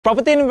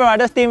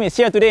PropertyLimBrothers team is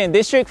here today in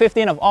District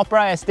 15 of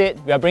Opera Estate.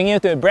 We are bringing you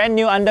to a brand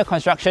new under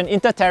construction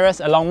Inter-Terrace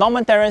along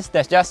Norma Terrace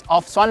that's just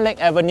off Swan Lake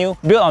Avenue.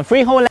 Built on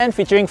freehold land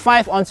featuring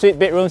 5 ensuite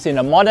bedrooms in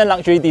a modern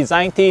luxury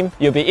design theme.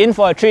 You'll be in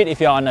for a treat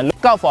if you're on the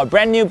lookout for a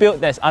brand new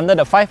build that's under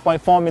the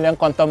 5.4 million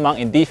quantum mark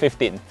in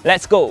D15.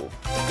 Let's go!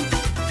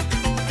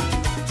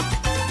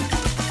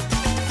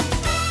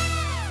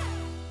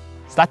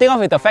 Starting off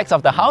with the facts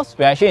of the house,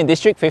 we're actually in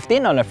District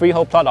 15 on a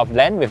freehold plot of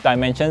land with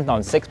dimensions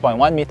on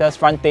 6.1 meters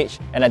frontage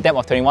and a depth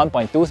of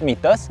 21.2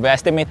 meters. We're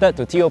estimated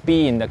to TOP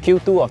in the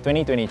Q2 of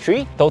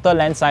 2023. Total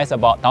land size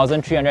about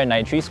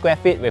 1,393 square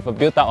feet with a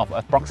built-out of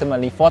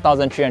approximately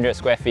 4,300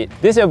 square feet.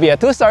 This will be a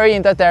 2-story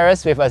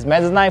inter-terrace with a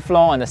mezzanine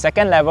floor on the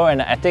second level and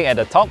an attic at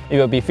the top. It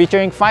will be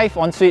featuring 5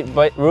 ensuite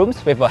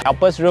bedrooms with a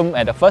helper's room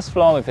at the first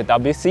floor with a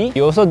WC.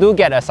 You also do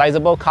get a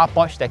sizable car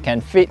porch that can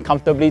fit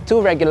comfortably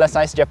 2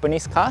 regular-sized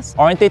Japanese cars.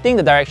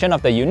 Orientating the direction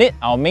of the unit,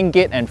 our main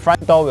gate and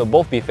front door will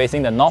both be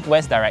facing the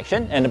northwest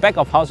direction and the back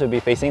of house will be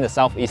facing the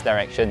southeast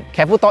direction.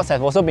 Careful thoughts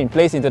have also been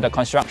placed into the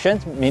construction,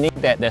 meaning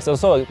that there's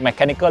also a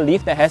mechanical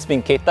lift that has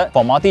been catered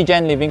for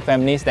multi-gen living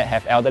families that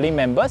have elderly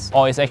members,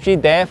 or is actually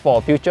there for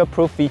a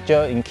future-proof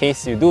feature in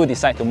case you do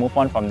decide to move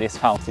on from this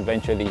house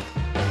eventually.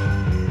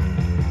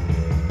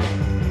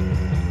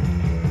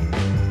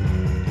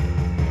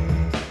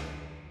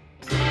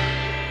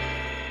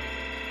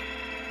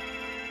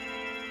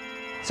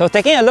 So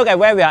taking a look at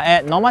where we are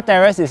at, Norma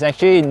Terrace is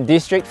actually in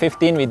District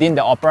 15 within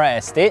the Opera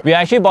Estate. We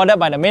are actually bordered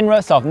by the main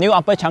roads of New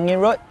Upper Changi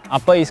Road,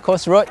 Upper East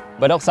Coast Road,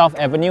 Bedok South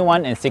Avenue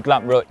 1 and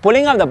Siglap Road.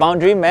 Pulling up the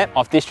boundary map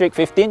of District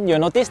 15, you'll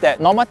notice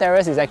that Norma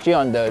Terrace is actually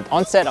on the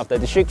onset of the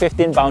District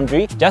 15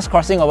 boundary, just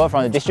crossing over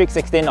from the District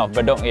 16 of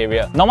Bedok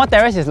area. Norma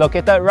Terrace is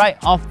located right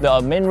off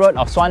the main road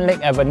of Swan Lake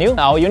Avenue.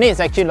 Our unit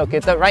is actually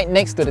located right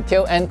next to the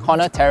tail end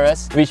corner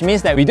terrace, which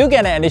means that we do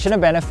get an additional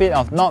benefit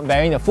of not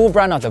bearing the full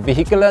brunt of the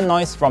vehicular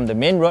noise from the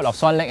main road of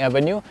Swan Lake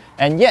Avenue,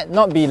 and yet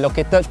not be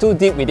located too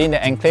deep within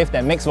the enclave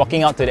that makes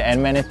walking out to the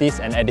amenities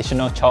an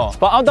additional chore.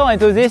 For outdoor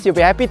enthusiasts, you'll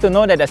be happy to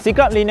know that the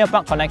Siglap Linear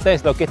Park connector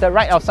is located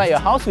right outside your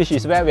house, which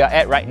is where we are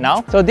at right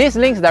now. So this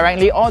links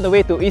directly all the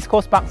way to East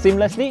Coast Park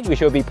seamlessly,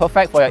 which will be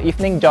perfect for your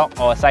evening jog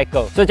or a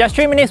cycle. So just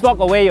 3 minutes walk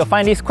away, you'll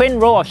find this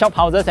quaint row of shop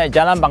houses at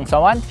Jalan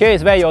Bangsawan. Here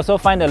is where you also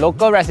find the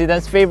local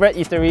residents' favourite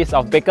eateries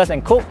of Bakers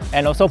 & Cook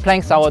and also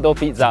Plank Sourdough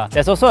Pizza.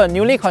 There's also a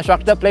newly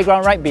constructed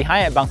playground right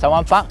behind at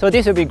Bangsawan Park, so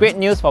this will be great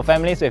news for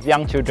families with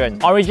young children.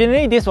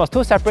 Originally, this was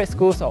 2 separate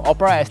schools of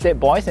Opera Estate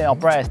Boys and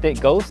Opera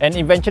Estate Girls, and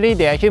eventually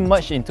they actually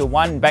merged into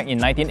one back in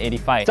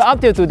 1985. So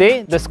up till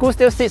today, the school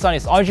still sits on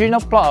its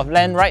original plot of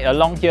land right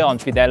along here on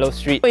Fidelio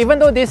Street. So even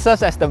though this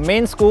serves as the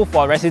main school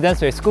for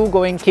residents with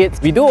school-going kids,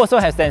 we do also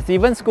have St.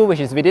 Stephen's School, which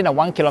is within a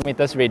 1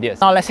 km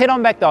radius. Now let's head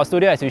on back to our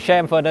studio as we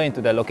share further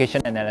into the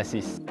location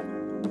analysis.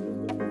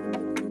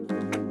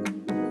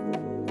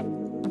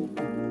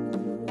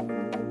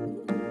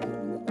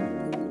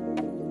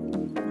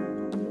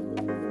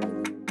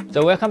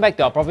 So welcome back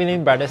to our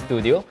PropertyLimBrothers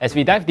studio. As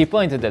we dive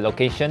deeper into the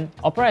location,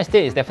 Opera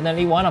Estate is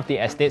definitely one of the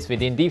estates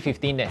within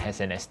D15 that has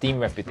an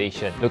esteemed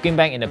reputation. Looking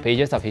back in the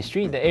pages of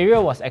history, the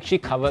area was actually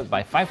covered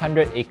by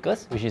 500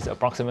 acres, which is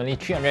approximately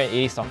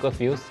 380 soccer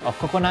fields, of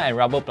coconut and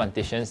rubber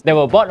plantations that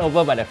were bought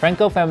over by the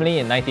Frankel family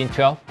in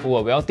 1912, who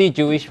were wealthy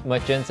Jewish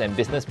merchants and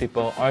business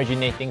people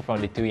originating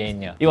from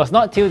Lithuania. It was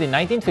not till the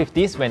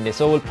 1950s when they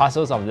sold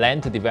parcels of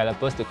land to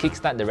developers to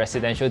kickstart the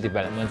residential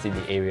developments in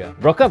the area.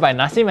 Brokered by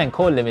Nassim &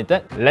 Co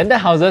Limited, landed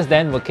houses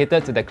then were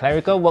catered to the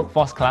clerical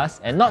workforce class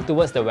and not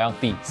towards the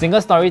wealthy.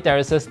 Single-story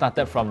terraces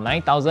started from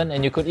 9,000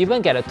 and you could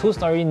even get a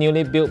 2-story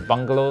newly built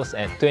bungalows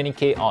at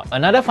 20k odd.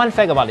 Another fun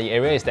fact about the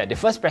area is that the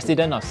first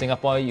president of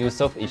Singapore,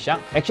 Yusof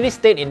Ishak, actually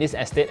stayed in this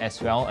estate as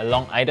well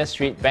along Ida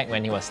Street back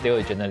when he was still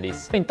a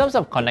journalist. In terms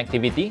of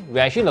connectivity,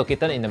 we're actually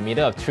located in the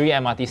middle of 3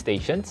 MRT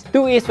stations,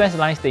 2 East-West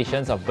line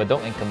stations of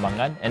Bedok and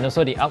Kembangan, and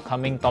also the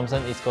upcoming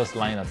Thomson East Coast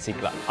line of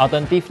Siglap.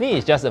 Alternatively,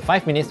 it's just a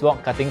 5 minutes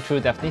walk cutting through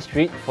Daphne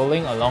Street,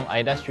 following along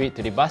Ida Street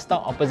to the bus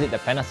stop opposite the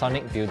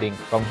Panasonic building.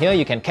 From here,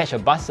 you can catch a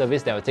bus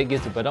service that will take you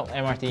to Bedok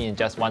MRT in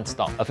just 1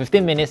 stop. A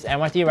 15 minutes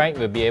MRT ride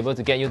will be able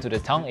to get you to the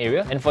town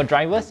area, and for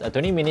drivers, a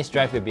 20 minutes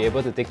drive will be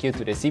able to take you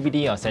to the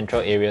CBD or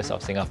central areas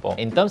of Singapore.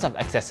 In terms of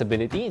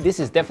accessibility,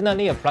 this is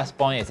definitely a plus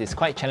point as it's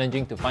quite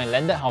challenging to find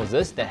landed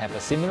houses that have a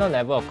similar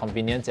level of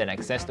convenience and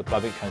access to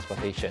public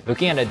transportation.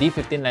 Looking at the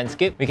D15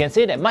 landscape, we can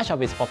say that much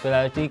of its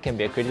popularity can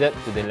be accredited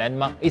to the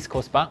landmark East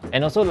Coast Park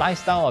and also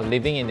lifestyle of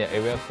living in the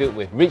area filled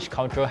with rich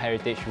cultural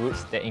heritage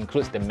roots that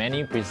includes the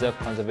many preserved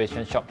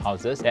conservation shop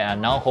houses that are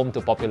now home to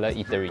popular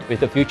eatery.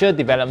 With the future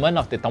development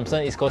of the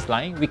Thomson East Coast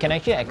line, we can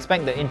actually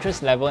expect the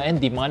interest level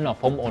and demand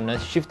of homeowners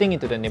shifting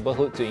into the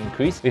neighbourhood to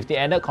increase with the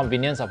added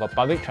convenience of a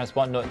public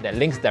transport node that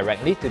links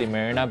directly to the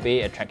Marina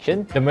Bay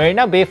attraction, the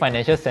Marina Bay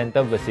Financial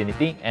Centre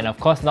vicinity, and of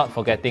course not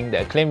forgetting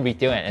the acclaimed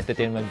retail and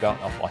entertainment ground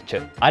of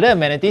Orchard. Other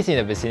amenities in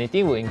the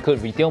vicinity will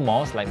include retail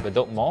malls like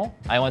Bedok Mall,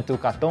 I12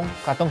 Katong,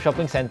 Katong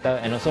Shopping Centre,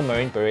 and also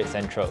Marine Parade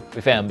Central.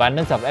 With an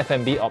abundance of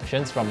F&B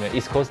options from your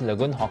East Coast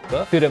Lagoon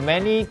hawker to the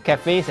many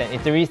cafes and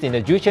eateries in the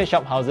Joo-Chiat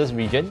shop houses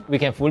region, we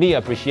can fully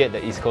appreciate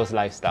the East Coast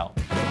lifestyle.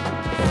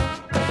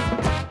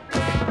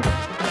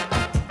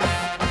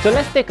 So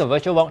let's take a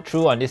virtual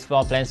walkthrough on this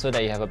floor plan so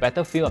that you have a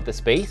better feel of the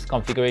space,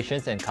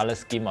 configurations and colour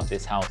scheme of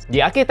this house.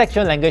 The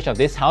architectural language of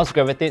this house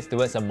gravitates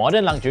towards a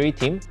modern luxury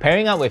theme,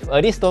 pairing up with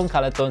earthy stone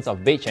colour tones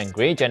of beige and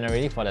grey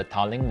generally for the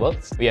tiling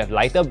works. We have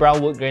lighter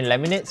brown wood grain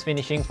laminates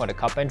finishing for the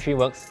carpentry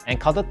works, and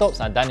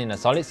countertops are done in a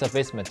solid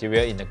surface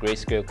material in the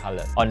greyscale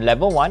colour. On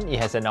level 1, it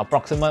has an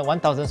approximate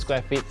 1000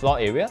 square feet floor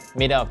area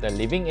made up of the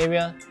living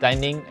area,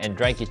 dining and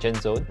dry kitchen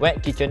zone,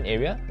 wet kitchen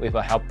area with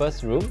a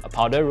helper's room, a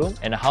powder room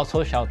and a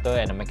household shelter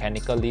and a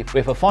mechanical lift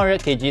with a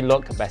 400 kg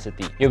load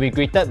capacity. You'll be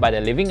greeted by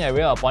the living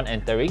area upon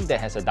entering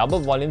that has a double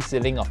volume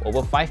ceiling of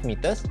over 5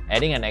 meters,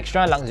 adding an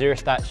extra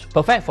luxurious touch.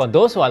 Perfect for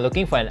those who are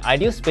looking for an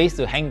ideal space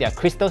to hang their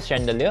crystal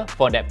chandelier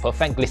for that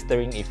perfect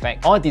glistering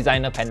effect, or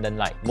designer pendant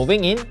light.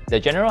 Moving in, the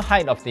general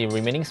height of the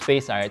remaining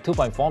space are at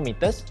 2.4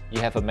 meters.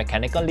 You have a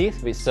mechanical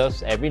lift which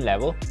serves every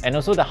level, and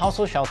also the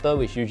household shelter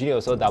which usually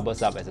also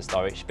doubles up as a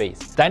storage space.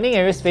 Dining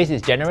area space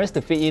is generous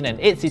to fit in an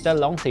 8-seater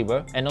long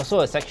table and also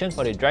a section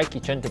for the dry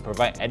kitchen to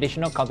provide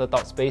additional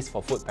countertop space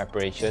for food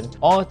preparation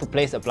or to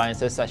place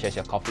appliances such as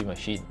your coffee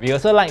machine. We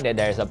also like that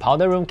there is a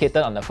powder room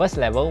catered on the first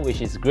level,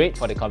 which is great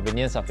for the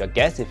convenience of your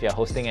guests if you are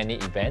hosting any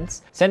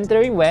events.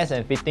 Sanitary wares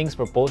and fittings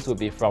proposed will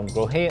be from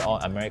Grohe or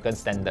American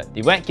Standard.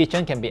 The wet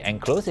kitchen can be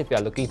enclosed if you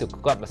are looking to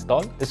cook up a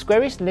stall. The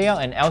squarish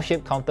layout and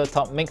L-shaped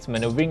countertop makes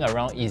maneuvering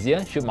around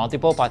easier should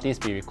multiple parties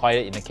be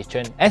required in the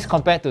kitchen as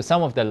compared to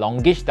some of the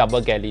longish double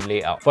galley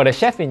layout. For the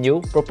chef in you,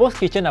 proposed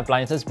kitchen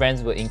appliances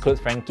brands will include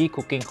Franke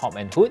cooking hob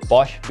and hood,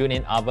 Bosch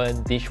built-in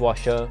oven,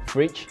 dishwasher,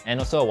 fridge, and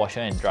also a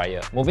washer and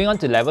dryer. Moving on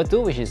to level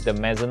 2, which is the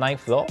mezzanine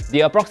floor.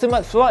 The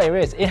approximate floor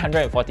area is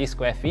 840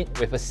 square feet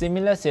with a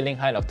similar ceiling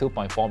height of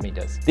 2.4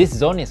 meters. This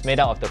zone is made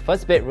up of the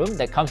first bedroom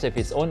that comes with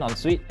its own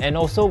ensuite and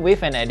also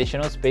with an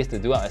additional space to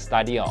do out a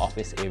study or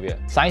office area.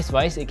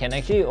 Size-wise, it can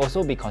actually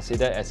also be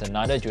considered as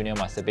another junior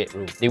master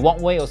bedroom. The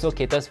walkway also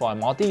caters for a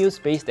multi-use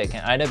space that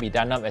can either be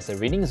done up as a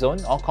reading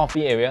zone or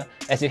coffee area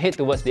as you head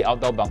towards the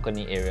outdoor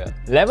balcony area.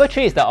 Level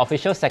 3 is the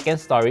official second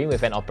story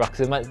with an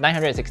approximate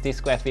 960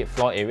 square feet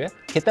floor area,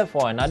 catered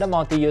for another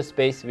multi-use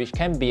space which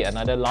can be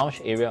another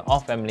lounge area or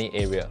family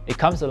area. It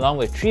comes along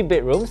with 3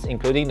 bedrooms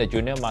including the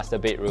junior master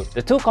bedroom.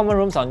 The 2 common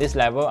rooms on this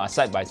level are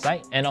side by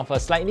side and of a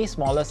slightly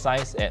smaller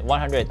size at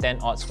 110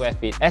 odd square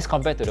feet as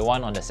compared to the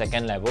one on the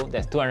second level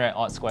that's 200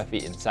 odd square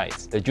feet in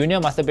size. The junior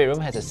master bedroom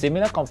has a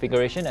similar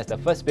configuration as the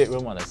first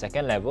bedroom on the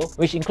second level,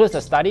 which includes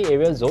a study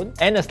area zone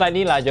and a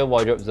slightly larger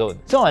wardrobe zone.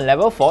 So on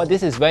level 4,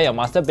 this is where your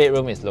master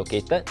bedroom is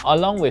located,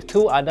 along with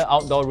 2 other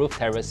outdoor roof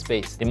terrace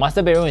space. The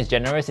master bedroom is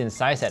generous in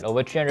size at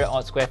over 300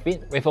 odd square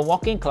feet with a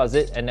walk-in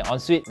closet and an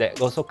ensuite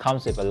that also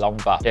comes with a long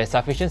bath. There is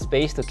sufficient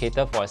space to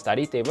cater for a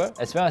study table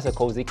as well as a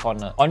cozy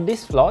corner. On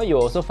this floor, you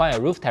will also find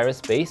a roof terrace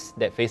space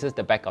that faces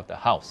the back of the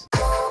house.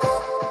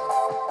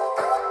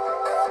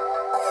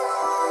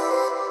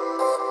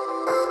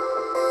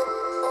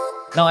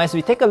 Now, as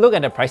we take a look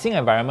at the pricing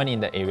environment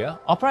in the area,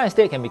 Opera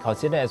Estate can be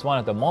considered as one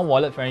of the more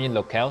wallet-friendly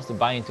locales to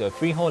buy into a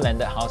freehold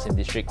landed house in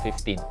District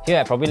 15. Here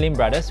at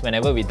PropertyLimBrothers,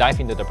 whenever we dive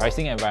into the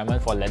pricing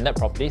environment for landed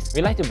properties,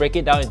 we like to break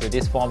it down into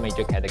these 4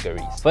 major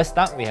categories. First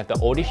up, we have the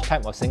oldish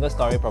type of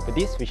single-story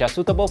properties which are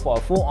suitable for a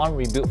full-on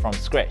rebuild from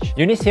scratch.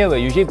 Units here will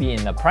usually be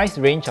in the price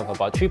range of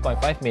about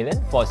 3.5 million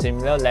for a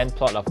similar land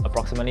plot of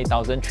approximately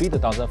 1,003 to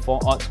 1,004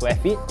 odd square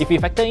feet. If we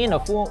factor in a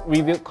full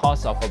rebuild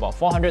cost of about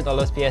 $400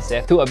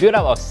 PSF to a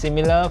build-up of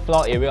similar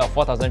floor area of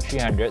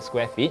 4,300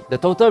 square feet, the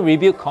total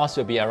rebuild cost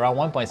will be around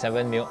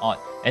 1.7 mil odd,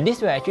 and this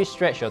will actually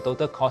stretch your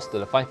total cost to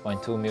the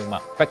 5.2 mil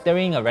mark.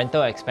 Factoring a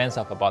rental expense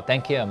of about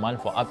 10k a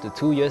month for up to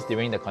 2 years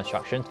during the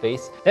construction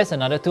phase, that's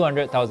another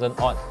 200,000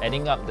 odd,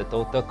 adding up the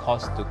total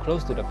cost to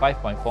close to the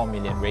 5.4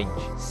 million range.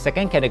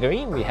 Second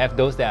category, we have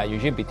those that are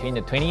usually between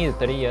the 20 to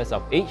 30 years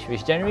of age,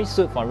 which generally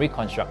suit for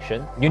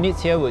reconstruction.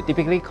 Units here would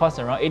typically cost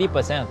around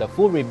 80% of the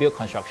full rebuild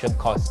construction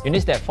cost.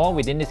 Units that fall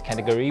within this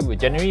category would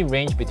generally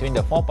range between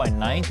the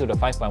 4.9 to the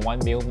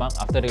 5.1 mil mark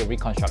after the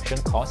reconstruction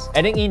cost,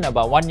 adding in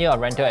about 1 year of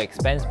rental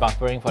expense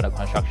buffering for the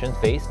construction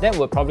phase. That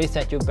would probably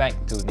set you back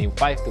to the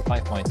 5 to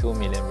 5.2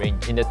 million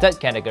range. In the third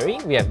category,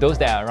 we have those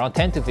that are around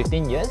 10 to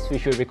 15 years,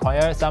 which will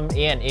require some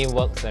A&A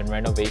works and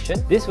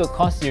renovation. This will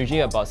cost usually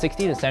about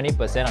 60 to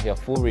 70% of your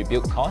full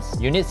rebuild cost.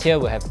 Units here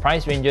will have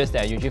price ranges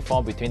that usually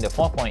fall between the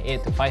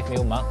 4.8 to 5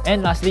 mil mark.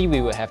 And lastly,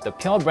 we will have the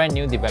pure brand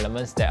new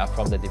developments that are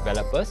from the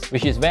developers,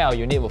 which is where our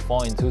unit will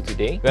fall into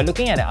today. We are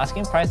looking at an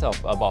asking price of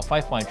about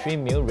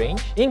 5.3 mil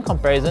range in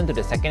comparison to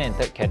the second and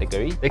third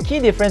category. The key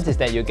difference is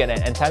that you get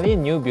an entirely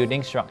new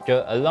building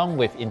structure along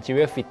with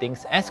interior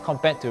fittings as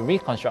compared to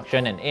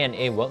reconstruction and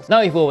A&A works.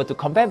 Now, if we were to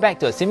compare back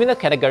to a similar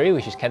category,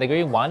 which is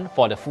category 1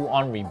 for the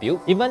full-on rebuild,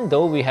 even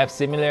though we have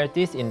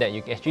similarities in that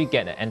you actually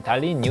get an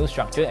entirely new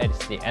structure as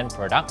the end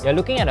product, you're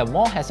looking at a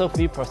more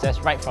hassle-free process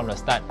right from the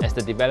start as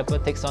the developer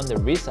takes on the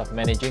risk of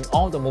managing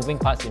all the moving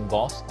parts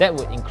involved. That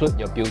would include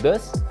your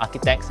builders,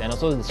 architects, and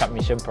also the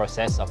submission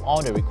process of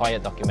all the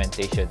required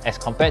documentation, as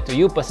compared to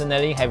you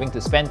personally having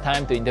to spend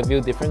time to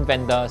interview different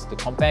vendors, to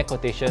compare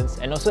quotations,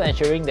 and also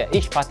ensuring that that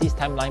each party's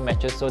timeline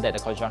matches so that the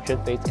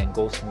construction phase can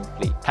go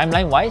smoothly.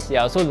 Timeline-wise, they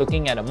are also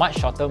looking at a much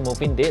shorter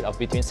move-in date of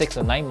between 6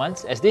 to 9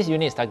 months, as this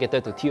unit is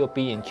targeted to TOP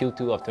in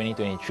Q2 of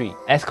 2023.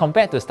 As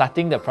compared to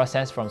starting the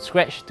process from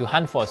scratch to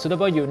hunt for a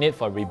suitable unit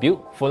for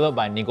rebuild, followed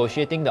by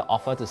negotiating the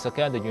offer to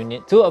secure the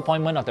unit to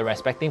appointment of the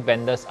respective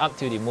vendors up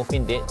to the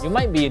move-in date, you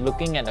might be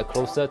looking at a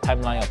closer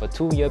timeline of a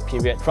 2-year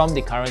period from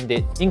the current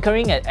date,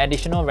 incurring an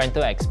additional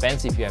rental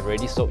expense if you have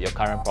already sold your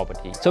current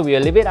property. So we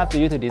will leave it up to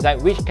you to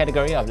decide which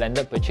category of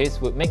landed purchase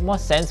would make more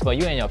sense for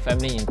you and your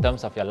family in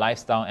terms of your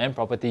lifestyle and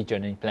property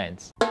journey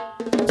plans.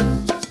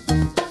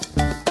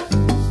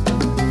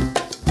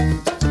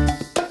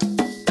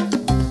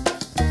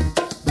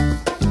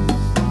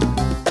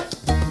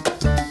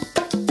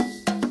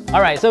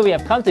 Alright, so we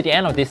have come to the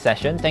end of this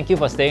session. Thank you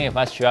for staying with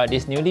us throughout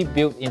this newly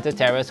built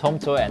Inter-Terrace home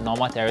tour at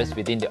Norma Terrace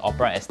within the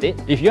Opera Estate.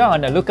 If you are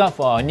on the lookout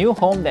for a new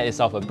home that is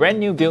of a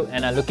brand new build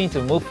and are looking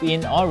to move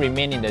in or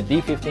remain in the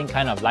D15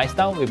 kind of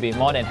lifestyle, we'll be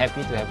more than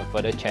happy to have a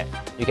further chat.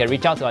 You can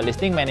reach out to our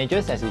listing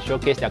managers as we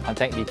showcase their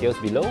contact details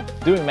below.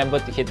 Do remember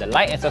to hit the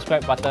like and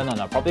subscribe button on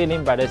our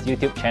PropertyLimBrothers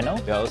YouTube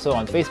channel. We are also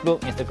on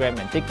Facebook, Instagram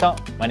and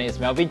TikTok. My name is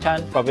Melvin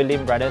Chan,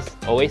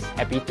 PropertyLimBrothers. Always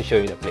happy to show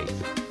you the place.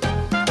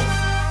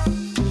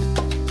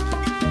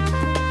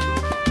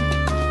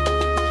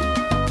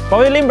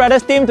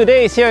 PropertyLimBrothers team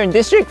today is here in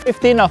District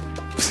 15 of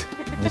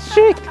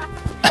District.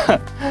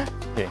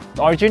 Okay,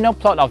 the original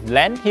plot of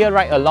land here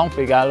right along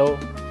Figaro.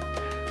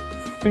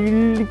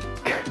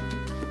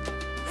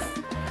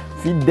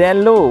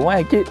 Fidelo.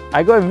 Why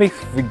I go and mix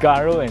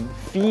Figaro and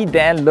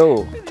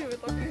Fidelo.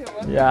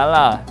 Yeah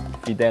lah,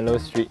 Fidelo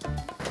Street.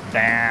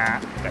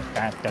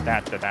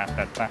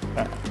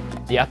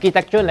 The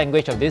architectural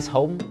language of this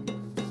home.